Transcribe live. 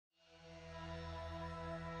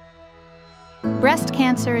Breast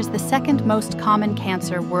cancer is the second most common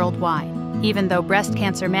cancer worldwide, even though breast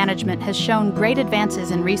cancer management has shown great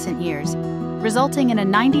advances in recent years, resulting in a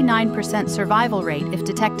 99% survival rate if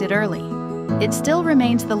detected early. It still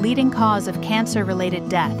remains the leading cause of cancer-related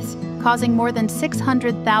deaths, causing more than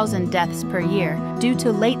 600,000 deaths per year due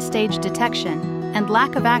to late-stage detection and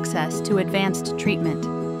lack of access to advanced treatment.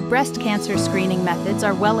 Breast cancer screening methods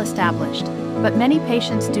are well established, but many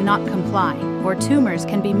patients do not comply, or tumors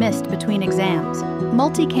can be missed between exams.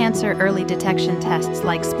 Multi-cancer early detection tests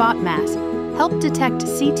like spot mass help detect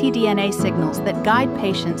ctDNA signals that guide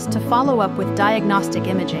patients to follow up with diagnostic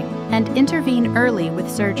imaging and intervene early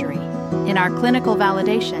with surgery. In our clinical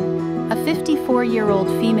validation, a 54-year-old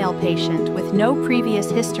female patient with no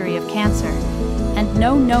previous history of cancer and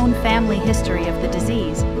no known family history of the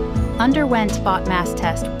disease underwent spot mass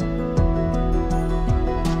test.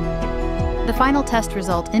 The final test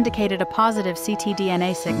result indicated a positive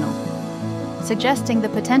ctDNA signal, suggesting the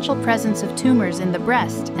potential presence of tumors in the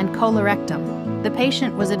breast and colorectum. The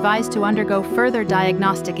patient was advised to undergo further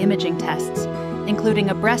diagnostic imaging tests, including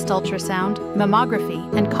a breast ultrasound, mammography,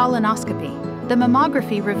 and colonoscopy. The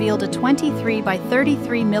mammography revealed a 23 by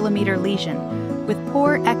 33 millimeter lesion with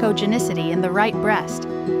poor echogenicity in the right breast,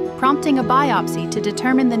 prompting a biopsy to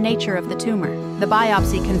determine the nature of the tumor. The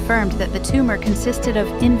biopsy confirmed that the tumor consisted of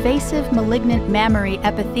invasive malignant mammary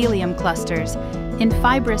epithelium clusters in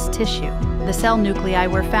fibrous tissue. The cell nuclei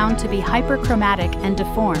were found to be hyperchromatic and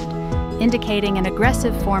deformed, indicating an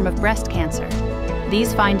aggressive form of breast cancer.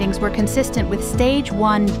 These findings were consistent with stage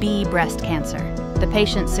 1B breast cancer. The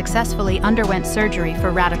patient successfully underwent surgery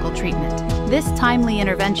for radical treatment. This timely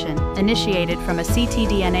intervention, initiated from a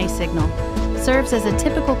ctDNA signal, serves as a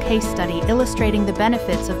typical case study illustrating the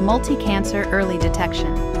benefits of multi-cancer early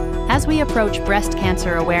detection. As we approach Breast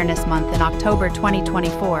Cancer Awareness Month in October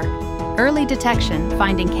 2024, early detection,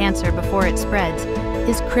 finding cancer before it spreads,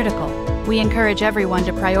 is critical. We encourage everyone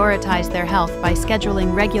to prioritize their health by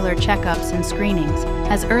scheduling regular checkups and screenings,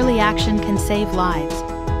 as early action can save lives.